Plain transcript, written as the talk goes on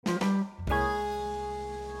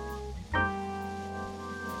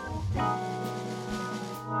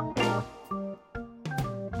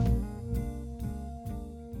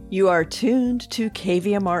You are tuned to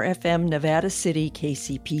KVMR-FM Nevada City,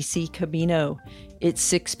 KCPC Camino. It's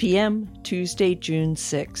 6 p.m., Tuesday, June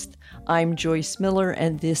 6th. I'm Joyce Miller,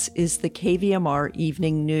 and this is the KVMR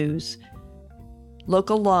Evening News.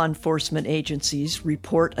 Local law enforcement agencies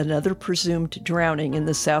report another presumed drowning in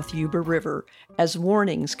the South Yuba River as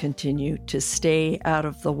warnings continue to stay out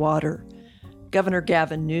of the water. Governor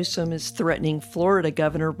Gavin Newsom is threatening Florida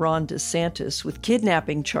Governor Ron DeSantis with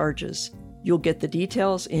kidnapping charges. You'll get the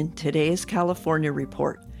details in today's California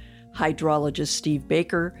report. Hydrologist Steve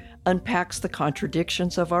Baker unpacks the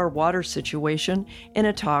contradictions of our water situation in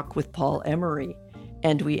a talk with Paul Emery.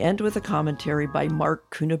 And we end with a commentary by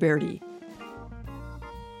Marc Cuniberti.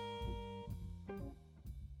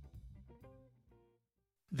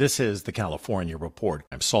 This is the California Report.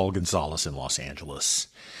 I'm Saul Gonzalez in Los Angeles.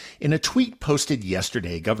 In a tweet posted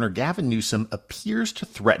yesterday, Governor Gavin Newsom appears to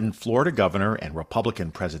threaten Florida Governor and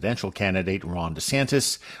Republican presidential candidate Ron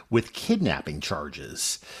DeSantis with kidnapping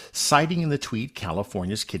charges, citing in the tweet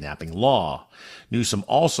California's kidnapping law. Newsom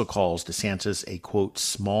also calls DeSantis a, quote,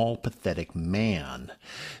 small, pathetic man.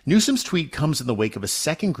 Newsom's tweet comes in the wake of a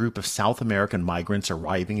second group of South American migrants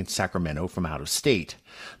arriving in Sacramento from out of state.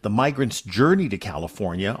 The migrants' journey to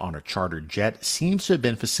California on a chartered jet seems to have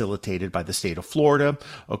been facilitated by the state of Florida,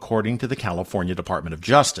 according to the California Department of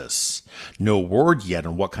Justice. No word yet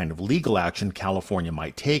on what kind of legal action California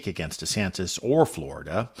might take against DeSantis or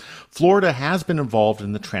Florida. Florida has been involved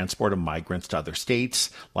in the transport of migrants to other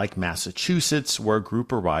states, like Massachusetts, where a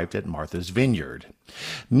group arrived at Martha's Vineyard.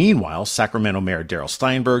 Meanwhile, Sacramento Mayor Darrell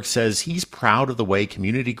Steinberg says he's proud of the way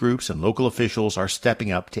community groups and local officials are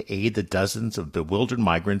stepping up to aid the dozens of bewildered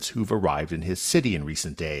migrants who've arrived in his city in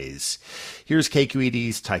recent days. Here's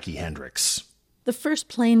KQED's Tyke Hendricks. The first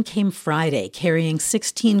plane came Friday, carrying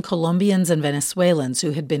 16 Colombians and Venezuelans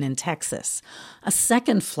who had been in Texas. A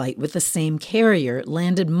second flight with the same carrier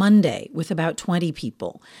landed Monday with about 20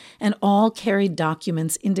 people, and all carried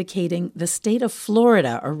documents indicating the state of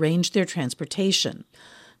Florida arranged their transportation.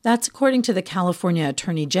 That's according to the California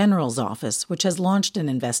Attorney General's office, which has launched an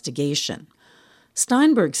investigation.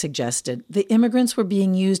 Steinberg suggested the immigrants were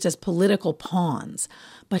being used as political pawns,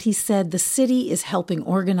 but he said the city is helping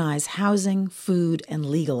organize housing, food, and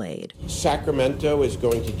legal aid. Sacramento is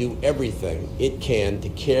going to do everything it can to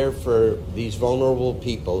care for these vulnerable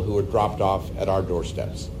people who are dropped off at our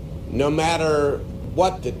doorsteps. No matter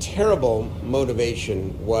what the terrible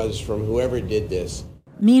motivation was from whoever did this.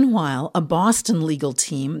 Meanwhile, a Boston legal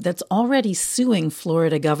team that's already suing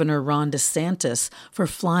Florida Governor Ron DeSantis for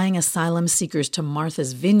flying asylum seekers to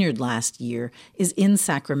Martha's Vineyard last year is in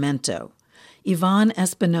Sacramento. Yvonne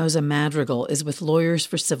Espinoza Madrigal is with Lawyers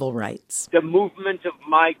for Civil Rights. The movement of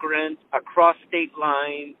migrants across state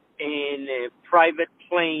lines in private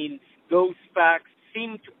planes, those facts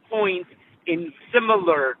seem to point in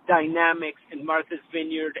similar dynamics in Martha's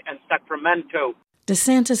Vineyard and Sacramento.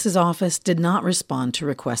 DeSantis' office did not respond to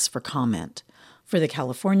requests for comment. For the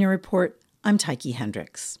California Report, I'm Tyke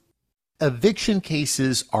Hendricks. Eviction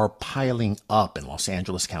cases are piling up in Los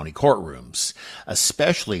Angeles County courtrooms,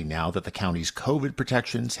 especially now that the county's COVID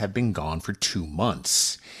protections have been gone for 2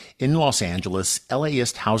 months. In Los Angeles,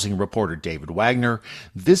 LAist housing reporter David Wagner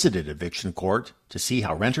visited eviction court to see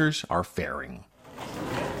how renters are faring.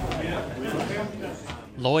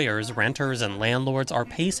 Lawyers, renters, and landlords are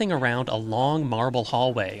pacing around a long marble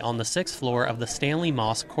hallway on the 6th floor of the Stanley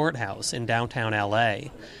Mosk Courthouse in downtown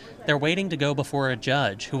L.A. They're waiting to go before a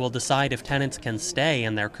judge who will decide if tenants can stay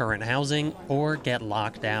in their current housing or get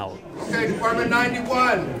locked out. Okay, Department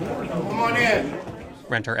 91, come on in.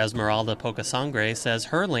 Renter Esmeralda Pocasangre says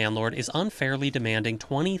her landlord is unfairly demanding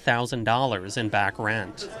 $20,000 in back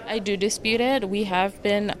rent. I do dispute it. We have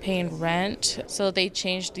been paying rent, so they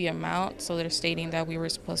changed the amount, so they're stating that we were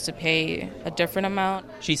supposed to pay a different amount.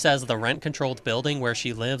 She says the rent-controlled building where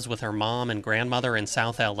she lives with her mom and grandmother in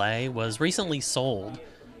South LA was recently sold.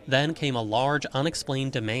 Then came a large,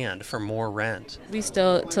 unexplained demand for more rent. We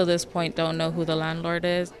still, till this point, don't know who the landlord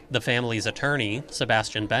is. The family's attorney,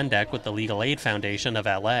 Sebastian Bendeck with the Legal Aid Foundation of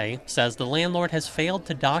LA, says the landlord has failed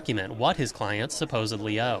to document what his clients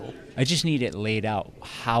supposedly owe. I just need it laid out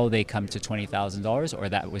how they come to $20,000 or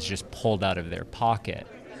that was just pulled out of their pocket.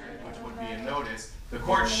 Which would be a notice. The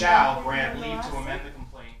court shall grant leave to amend the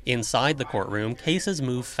complaint. Inside the courtroom, cases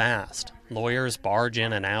move fast. Lawyers barge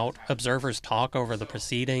in and out, observers talk over the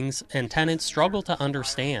proceedings, and tenants struggle to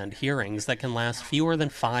understand hearings that can last fewer than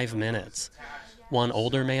 5 minutes. One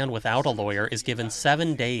older man without a lawyer is given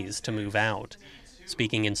 7 days to move out.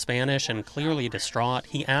 Speaking in Spanish and clearly distraught,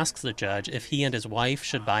 he asks the judge if he and his wife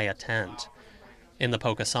should buy a tent. In the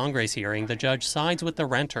Poca Sangres hearing, the judge sides with the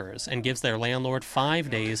renters and gives their landlord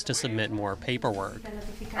 5 days to submit more paperwork.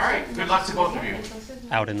 All right, good luck to both of you.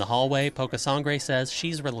 Out in the hallway, Poca Sangre says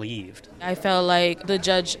she's relieved. I felt like the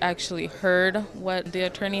judge actually heard what the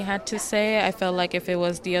attorney had to say. I felt like if it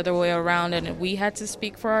was the other way around and we had to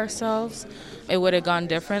speak for ourselves, it would have gone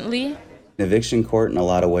differently. Eviction court, in a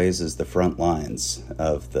lot of ways, is the front lines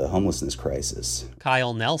of the homelessness crisis.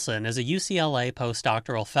 Kyle Nelson is a UCLA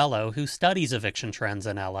postdoctoral fellow who studies eviction trends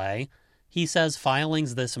in LA. He says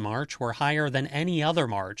filings this March were higher than any other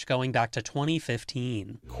March going back to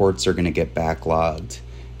 2015. Courts are going to get backlogged,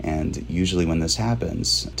 and usually when this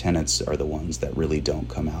happens, tenants are the ones that really don't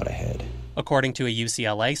come out ahead. According to a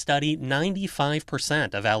UCLA study,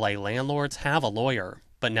 95% of LA landlords have a lawyer.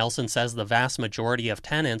 But Nelson says the vast majority of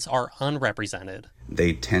tenants are unrepresented.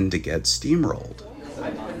 They tend to get steamrolled.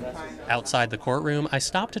 Outside the courtroom, I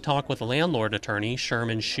stopped to talk with landlord attorney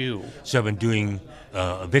Sherman Hsu. So I've been doing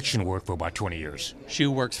eviction work for about 20 years.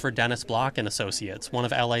 Hsu works for Dennis Block & Associates, one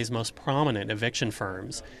of LA's most prominent eviction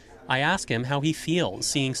firms. I ask him how he feels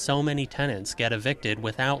seeing so many tenants get evicted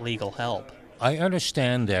without legal help. I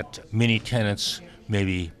understand that many tenants may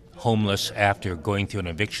be homeless after going through an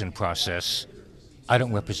eviction process. I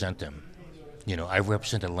don't represent them. I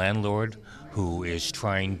represent a landlord who is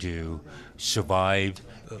trying to survive,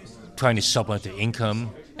 trying to supplement their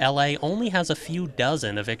income. LA only has a few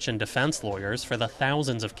dozen eviction defense lawyers for the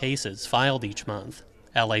thousands of cases filed each month.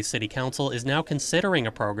 LA City Council is now considering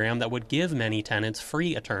a program that would give many tenants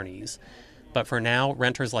free attorneys. But for now,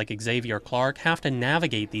 renters like Xavier Clark have to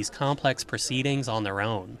navigate these complex proceedings on their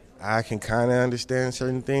own. I can kind of understand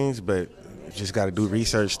certain things, but just got to do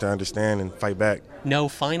research to understand and fight back. No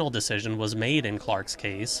final decision was made in Clark's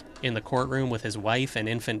case. In the courtroom with his wife and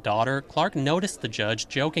infant daughter, Clark noticed the judge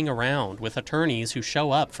joking around with attorneys who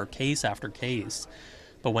show up for case after case.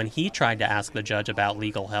 But when he tried to ask the judge about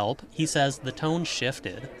legal help, he says the tone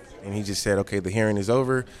shifted. And he just said, okay, the hearing is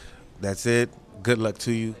over. That's it. Good luck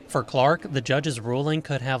to you. For Clark, the judge's ruling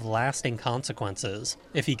could have lasting consequences.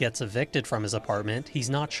 If he gets evicted from his apartment, he's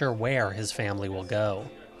not sure where his family will go.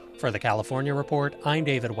 For the California Report, I'm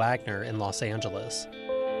David Wagner in Los Angeles.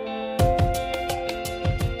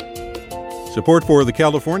 Support for the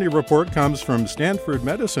California Report comes from Stanford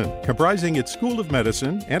Medicine, comprising its School of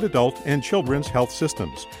Medicine and adult and children's health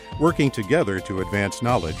systems, working together to advance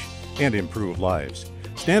knowledge and improve lives.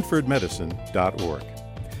 StanfordMedicine.org.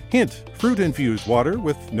 Hint, fruit-infused water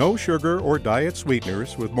with no sugar or diet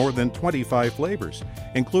sweeteners with more than 25 flavors,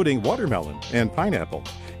 including watermelon and pineapple.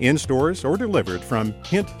 In stores or delivered from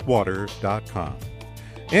hintwater.com.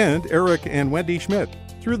 And Eric and Wendy Schmidt,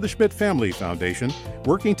 through the Schmidt Family Foundation,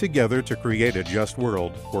 working together to create a just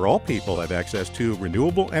world where all people have access to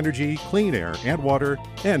renewable energy, clean air and water,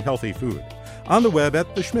 and healthy food. On the web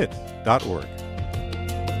at theschmidt.org.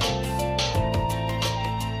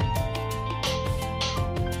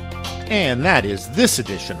 And that is this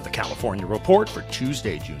edition of the California Report for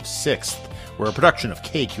Tuesday, June 6th. We're a production of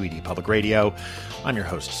KQED Public Radio. I'm your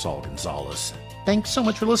host, Saul Gonzalez. Thanks so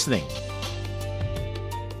much for listening.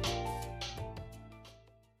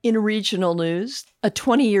 In regional news, a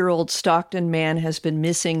 20-year-old Stockton man has been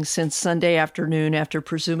missing since Sunday afternoon after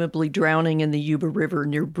presumably drowning in the Yuba River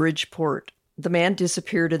near Bridgeport. The man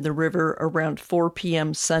disappeared in the river around 4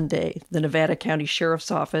 p.m. Sunday, the Nevada County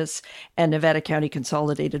Sheriff's Office and Nevada County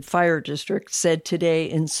Consolidated Fire District said today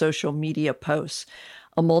in social media posts.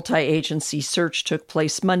 A multi-agency search took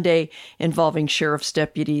place Monday involving sheriff's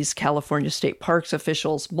deputies, California State Parks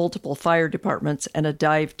officials, multiple fire departments, and a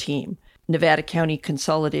dive team. Nevada County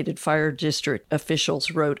Consolidated Fire District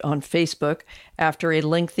officials wrote on Facebook, after a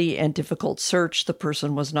lengthy and difficult search, the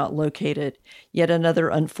person was not located. Yet another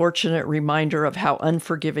unfortunate reminder of how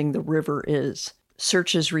unforgiving the river is.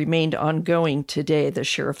 Searches remained ongoing today, the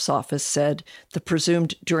sheriff's office said. The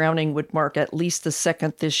presumed drowning would mark at least the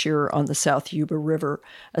second this year on the South Yuba River.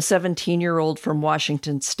 A 17-year-old from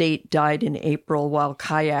Washington State died in April while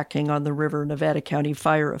kayaking on the river, Nevada County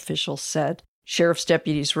fire officials said. Sheriff's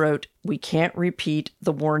deputies wrote, "We can't repeat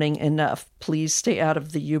the warning enough. Please stay out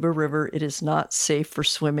of the Yuba River. It is not safe for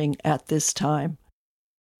swimming at this time."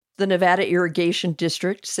 The Nevada Irrigation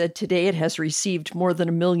District said today it has received more than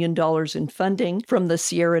 $1 million in funding from the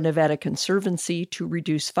Sierra Nevada Conservancy to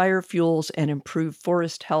reduce fire fuels and improve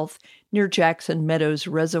forest health near Jackson Meadows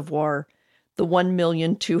Reservoir. The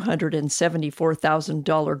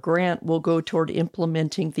 $1,274,000 grant will go toward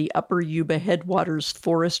implementing the Upper Yuba Headwaters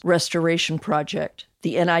Forest Restoration Project.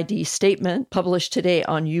 The NID statement, published today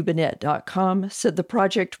on yubanet.com, said the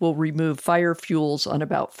project will remove fire fuels on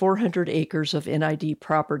about 400 acres of NID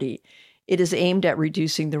property. It is aimed at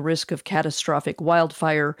reducing the risk of catastrophic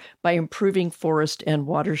wildfire by improving forest and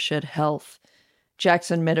watershed health.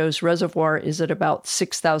 Jackson Meadows Reservoir is at about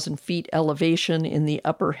 6,000 feet elevation in the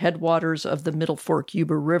upper headwaters of the Middle Fork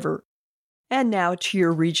Yuba River. And now to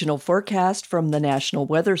your regional forecast from the National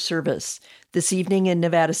Weather Service. This evening in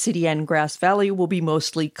Nevada City and Grass Valley will be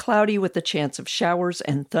mostly cloudy with a chance of showers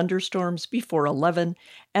and thunderstorms before 11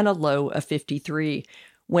 and a low of 53.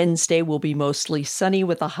 Wednesday will be mostly sunny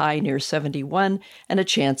with a high near 71 and a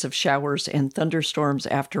chance of showers and thunderstorms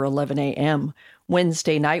after 11 a.m.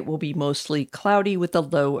 Wednesday night will be mostly cloudy with a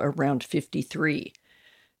low around 53.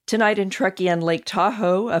 Tonight in Truckee and Lake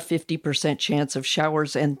Tahoe, a 50% chance of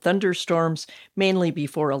showers and thunderstorms, mainly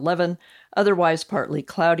before 11, otherwise partly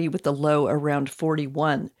cloudy with a low around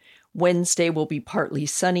 41. Wednesday will be partly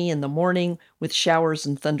sunny in the morning, with showers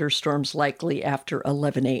and thunderstorms likely after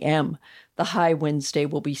 11 a.m. The high Wednesday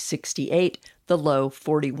will be 68, the low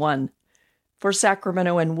 41. For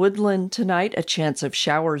Sacramento and Woodland tonight, a chance of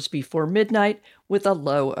showers before midnight, with a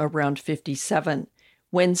low around 57.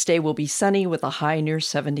 Wednesday will be sunny with a high near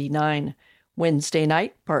 79. Wednesday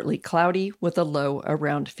night, partly cloudy with a low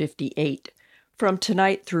around 58. From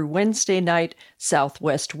tonight through Wednesday night,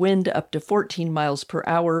 southwest wind up to 14 miles per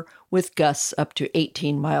hour with gusts up to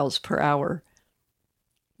 18 miles per hour.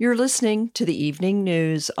 You're listening to the evening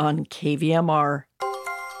news on KVMR.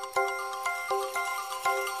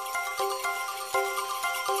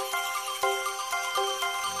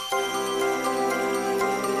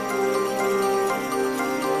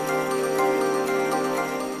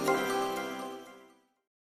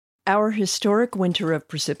 Our historic winter of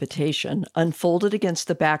precipitation unfolded against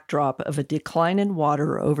the backdrop of a decline in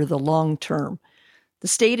water over the long term. The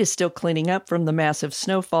state is still cleaning up from the massive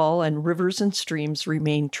snowfall, and rivers and streams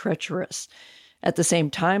remain treacherous. At the same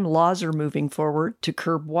time, laws are moving forward to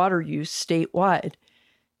curb water use statewide.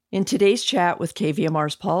 In today's chat with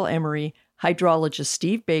KVMR's Paul Emery, hydrologist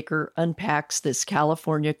Steve Baker unpacks this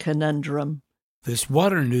California conundrum. This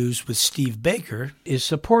water news with Steve Baker is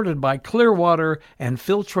supported by Clearwater and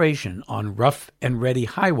Filtration on Rough and Ready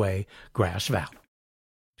Highway, Grass Valley.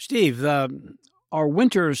 Steve, our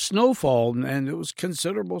winter snowfall, and it was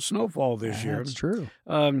considerable snowfall this year. That's true.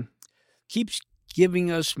 Keeps giving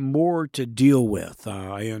us more to deal with,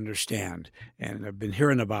 I understand, and I've been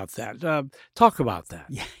hearing about that. Talk about that.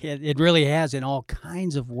 Yeah, it really has in all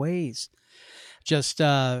kinds of ways. Just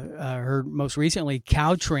heard most recently,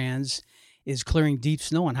 Caltrans is clearing deep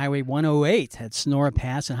snow on Highway 108 at Sonora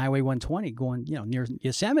Pass and Highway 120 going, near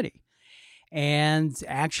Yosemite. And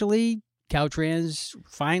actually, Caltrans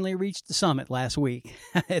finally reached the summit last week.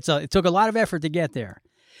 It took a lot of effort to get there.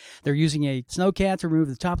 They're using a snowcat to remove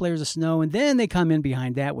the top layers of snow, and then they come in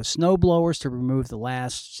behind that with snow blowers to remove the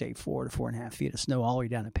last, say, 4 to 4.5 feet of snow all the way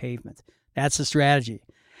down to pavement. That's the strategy.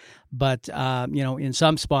 But, in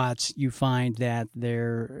some spots, you find that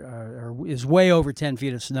there is way over 10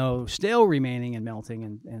 feet of snow still remaining and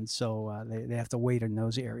melting, and so they have to wait in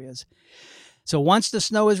those areas. So once the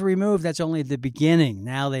snow is removed, that's only the beginning.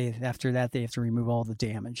 Now, after that, they have to remove all the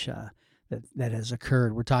damage that has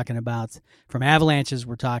occurred. We're talking about, from avalanches,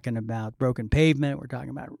 we're talking about broken pavement, we're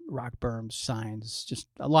talking about rock berms, signs, just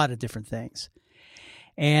a lot of different things.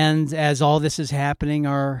 And as all this is happening,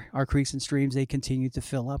 our creeks and streams, they continue to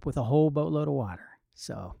fill up with a whole boatload of water.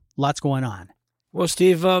 So lots going on. Well,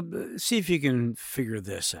 Steve, see if you can figure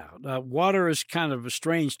this out. Water is kind of a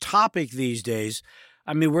strange topic these days.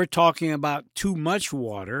 I mean, we're talking about too much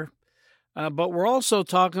water, but we're also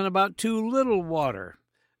talking about too little water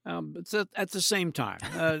at the same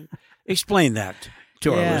time. Explain that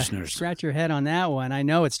to our listeners. Scratch your head on that one. I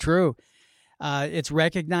know it's true. It's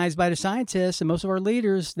recognized by the scientists and most of our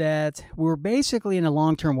leaders that we're basically in a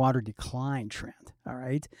long-term water decline trend, all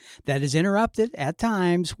right, that is interrupted at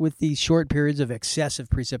times with these short periods of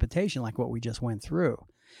excessive precipitation like what we just went through.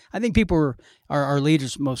 I think people our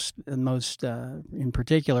leaders most in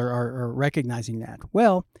particular are recognizing that.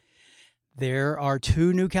 Well, there are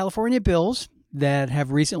 2 new California bills that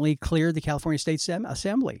have recently cleared the California State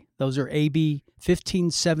Assembly. Those are AB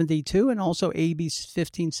 1572 and also AB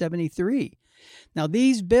 1573. Now,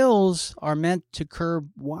 these bills are meant to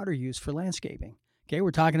curb water use for landscaping. Okay,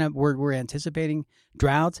 we're anticipating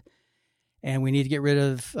drought, and we need to get rid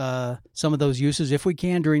of some of those uses if we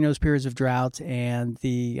can during those periods of drought. And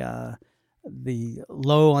the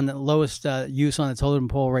lowest use on the totem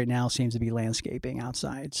pole right now seems to be landscaping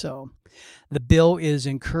outside. So the bill is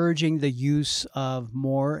encouraging the use of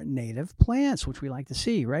more native plants, which we like to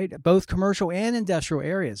see, right? Both commercial and industrial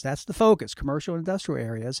areas. That's the focus, commercial and industrial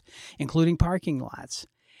areas, including parking lots.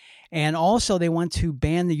 And also they want to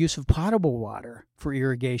ban the use of potable water for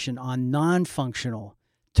irrigation on non-functional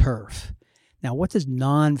turf. Now, what does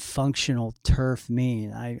non-functional turf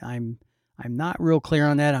mean? I'm not real clear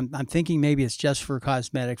on that. I'm thinking maybe it's just for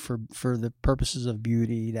cosmetic, for the purposes of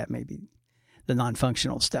beauty. That may be the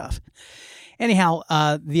non-functional stuff. Anyhow,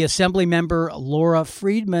 the Assembly member Laura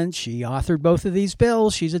Friedman, she authored both of these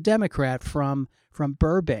bills. She's a Democrat from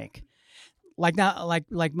Burbank.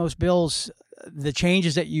 Like most bills, the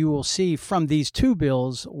changes that you will see from these two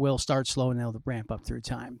bills will start slow and they'll ramp up through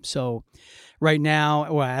time. So right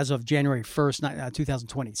now, well, as of January 1st,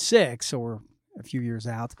 2026, so we're a few years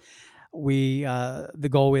out, the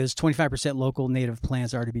goal is 25% local native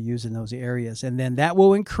plants are to be used in those areas. And then that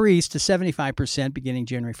will increase to 75% beginning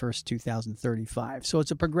January 1st, 2035. So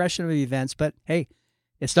it's a progression of events, but hey,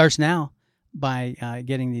 it starts now by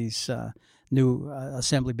getting these new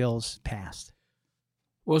Assembly bills passed.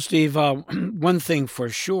 Well, Steve, one thing for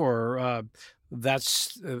sure,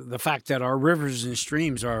 that's the fact that our rivers and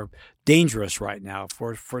streams are dangerous right now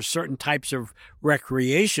for certain types of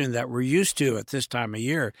recreation that we're used to at this time of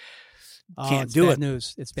year. Can't do it.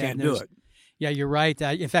 News. It's bad Can't news. do it. Yeah, you're right.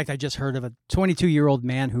 In fact, I just heard of a 22-year-old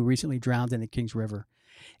man who recently drowned in the Kings River.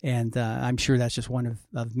 And I'm sure that's just one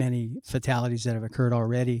of many fatalities that have occurred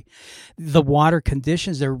already. The water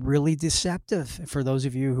conditions, they're really deceptive for those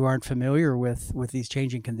of you who aren't familiar with these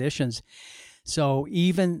changing conditions. So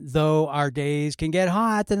even though our days can get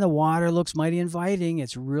hot and the water looks mighty inviting,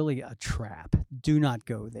 it's really a trap. Do not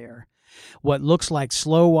go there. What looks like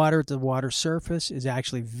slow water at the water surface is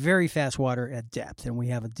actually very fast water at depth, and we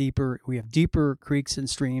have deeper creeks and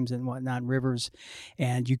streams and whatnot, rivers,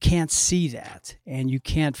 and you can't see that, and you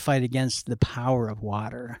can't fight against the power of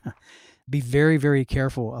water. Be very, very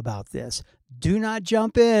careful about this. Do not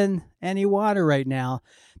jump in any water right now.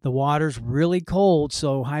 The water's really cold,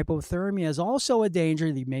 so hypothermia is also a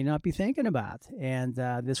danger that you may not be thinking about. And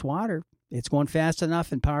this water, it's going fast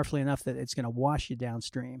enough and powerfully enough that it's going to wash you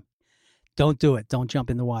downstream. Don't do it. Don't jump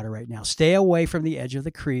in the water right now. Stay away from the edge of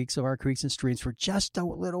the creeks, of our creeks and streams, for just a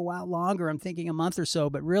little while longer. I'm thinking a month or so,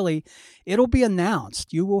 but really, it'll be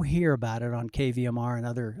announced. You will hear about it on KVMR and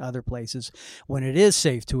other places when it is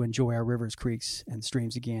safe to enjoy our rivers, creeks, and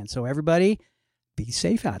streams again. So everybody, be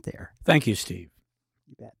safe out there. Thank you, Steve.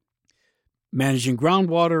 You bet. Managing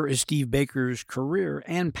groundwater is Steve Baker's career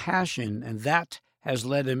and passion, and that has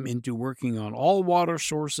led him into working on all water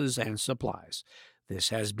sources and supplies. This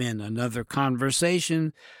has been another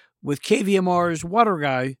conversation with KVMR's water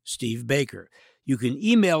guy, Steve Baker. You can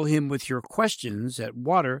email him with your questions at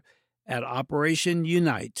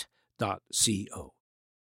water@operationunite.co.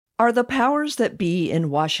 Are the powers that be in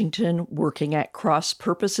Washington working at cross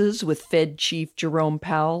purposes with Fed Chief Jerome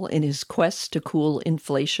Powell in his quest to cool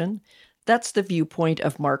inflation? That's the viewpoint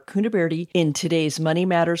of Marc Cuniberti in today's Money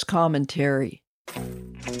Matters commentary.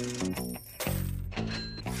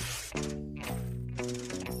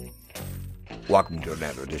 Welcome to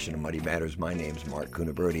another edition of Money Matters. My name's Marc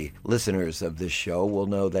Cuniberti. Listeners of this show will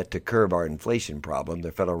know that to curb our inflation problem,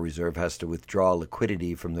 the Federal Reserve has to withdraw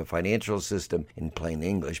liquidity from the financial system, in plain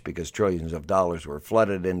English, because trillions of dollars were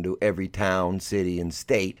flooded into every town, city, and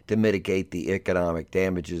state to mitigate the economic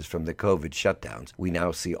damages from the COVID shutdowns. We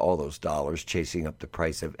now see all those dollars chasing up the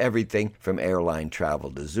price of everything from airline travel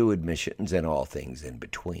to zoo admissions and all things in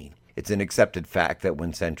between. It's an accepted fact that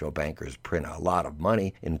when central bankers print a lot of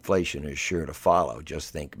money, inflation is sure to follow.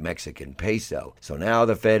 Just think Mexican peso. So now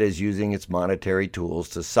the Fed is using its monetary tools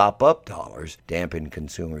to sop up dollars, dampen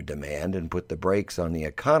consumer demand, and put the brakes on the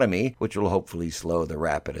economy, which will hopefully slow the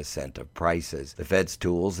rapid ascent of prices. The Fed's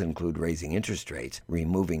tools include raising interest rates,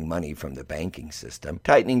 removing money from the banking system,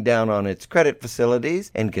 tightening down on its credit facilities,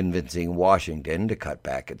 and convincing Washington to cut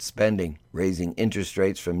back its spending. Raising interest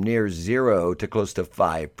rates from near zero to close to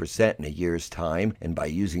 5% in a year's time, and by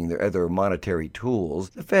using their other monetary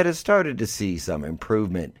tools, the Fed has started to see some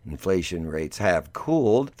improvement. Inflation rates have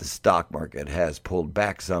cooled, the stock market has pulled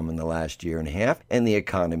back some in the last year and a half, and the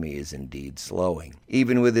economy is indeed slowing.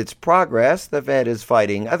 Even with its progress, the Fed is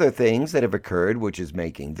fighting other things that have occurred, which is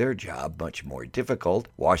making their job much more difficult.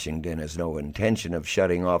 Washington has no intention of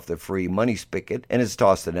shutting off the free money spigot and has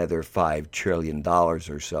tossed another $5 trillion or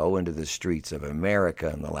so into the streets of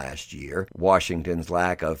America in the last year. Washington's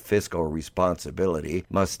lack of fiscal responsibility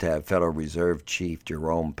must have Federal Reserve Chief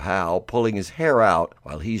Jerome Powell pulling his hair out.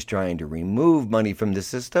 While he's trying to remove money from the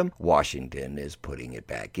system, Washington is putting it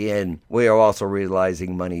back in. We are also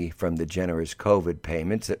realizing money from the generous COVID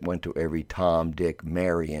payments that went to every Tom, Dick,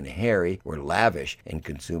 Mary, and Harry were lavish, and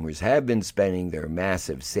consumers have been spending their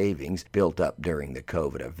massive savings built up during the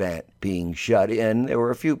COVID event. Being shut in, there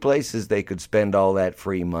were a few places they could spend all that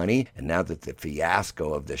free money, and now that the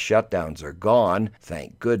fiasco of the shutdowns are gone,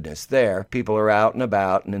 thank goodness there, people are out and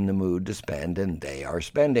about and in the mood to spend, and they are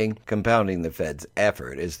spending. Compounding the Fed's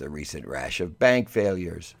effort is the recent rash of bank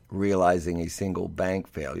failures. Realizing a single bank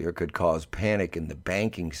failure could cause panic in the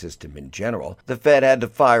banking system in general, the Fed had to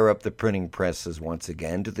fire up the printing presses once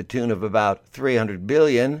again to the tune of about $300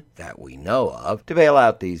 billion, that we know of, to bail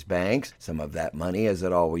out these banks. Some of that money, as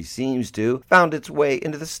it always seems to, found its way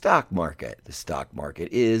into the stock market. The stock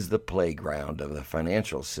market is the playground of the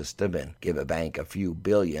financial system, and give a bank a few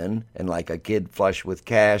billion, and like a kid flush with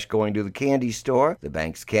cash going to the candy store, the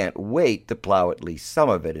banks can't wait to plow at least some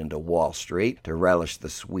of it into Wall Street to relish the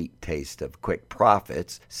sweet taste of quick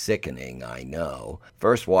profits. Sickening, I know.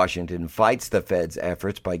 First, Washington fights the Fed's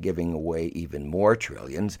efforts by giving away even more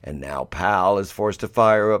trillions, and now Powell is forced to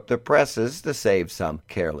fire up the presses to save some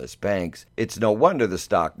careless banks. It's no wonder the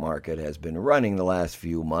stock market has been running the last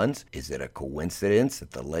few months. Is it a coincidence that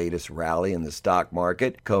the latest rally in the stock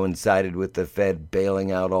market coincided with the Fed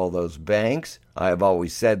bailing out all those banks? I have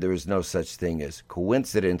always said there is no such thing as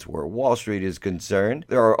coincidence where Wall Street is concerned.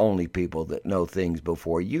 There are only people that know things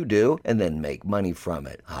before you do and then make money from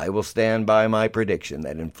it. I will stand by my prediction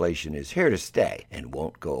that inflation is here to stay and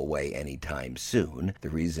won't go away anytime soon. The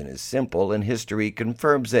reason is simple, and history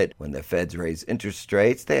confirms it. When the Feds raise interest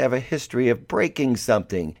rates, they have a history of breaking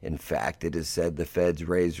something. In fact, it is said the Feds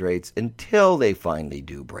raise rates until they finally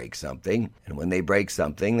do break something. And when they break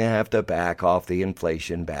something, they have to back off the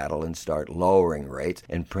inflation battle and start lowering rates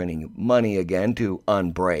and printing money again to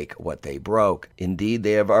unbreak what they broke. Indeed,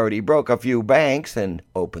 they have already broke a few banks and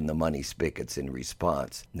opened the money spigots in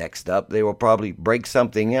response. Next up, they will probably break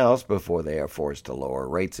something else before they are forced to lower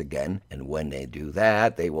rates again. And when they do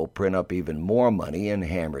that, they will print up even more money and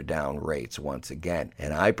hammer down rates once again.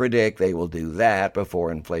 And I predict they will do that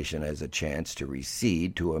before inflation has a chance to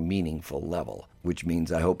recede to a meaningful level. Which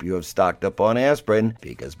means I hope you have stocked up on aspirin,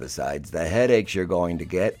 because besides the headaches you're going to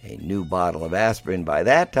get, a new bottle of aspirin by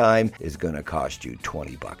that time is going to cost you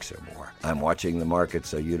 $20 or more. I'm watching the market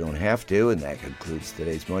so you don't have to, and that concludes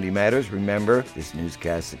today's Money Matters. Remember, this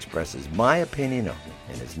newscast expresses my opinion only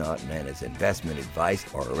and is not meant as investment advice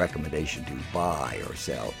or a recommendation to buy or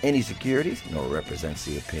sell any securities, nor represents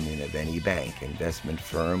the opinion of any bank, investment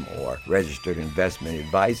firm, or registered investment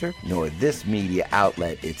advisor, nor this media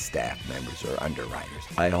outlet, its staff members, or underwriters.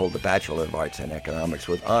 I hold a Bachelor of Arts in Economics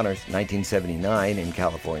with honors, 1979, in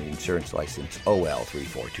California Insurance License OL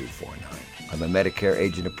 34249. I'm a Medicare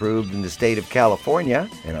agent approved in the state of California,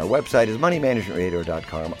 and our website is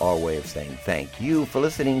moneymanagementradio.com, our way of saying thank you for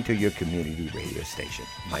listening to your community radio station.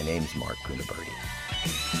 My name's Marc Cuniberti.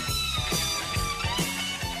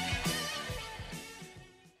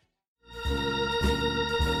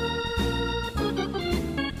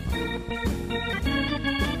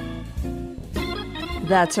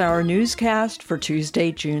 That's our newscast for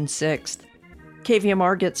Tuesday, June 6th.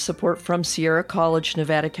 KVMR gets support from Sierra College,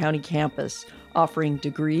 Nevada County campus, offering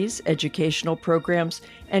degrees, educational programs,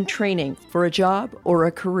 and training for a job or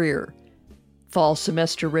a career. Fall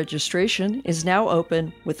semester registration is now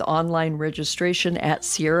open with online registration at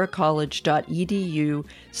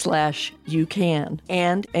sierracollege.edu/youcan.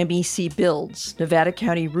 And MEC Builds, Nevada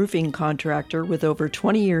County roofing contractor with over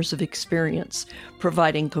 20 years of experience,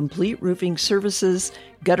 providing complete roofing services,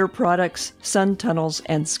 gutter products, sun tunnels,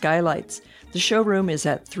 and skylights. The showroom is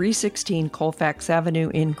at 316 Colfax Avenue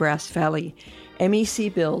in Grass Valley.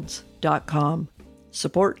 MECBuilds.com.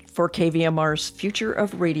 Support for KVMR's Future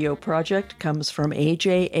of Radio project comes from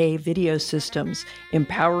AJA Video Systems,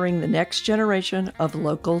 empowering the next generation of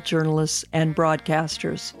local journalists and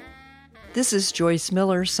broadcasters. This is Joyce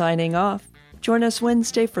Miller signing off. Join us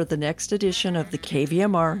Wednesday for the next edition of the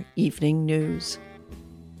KVMR Evening News.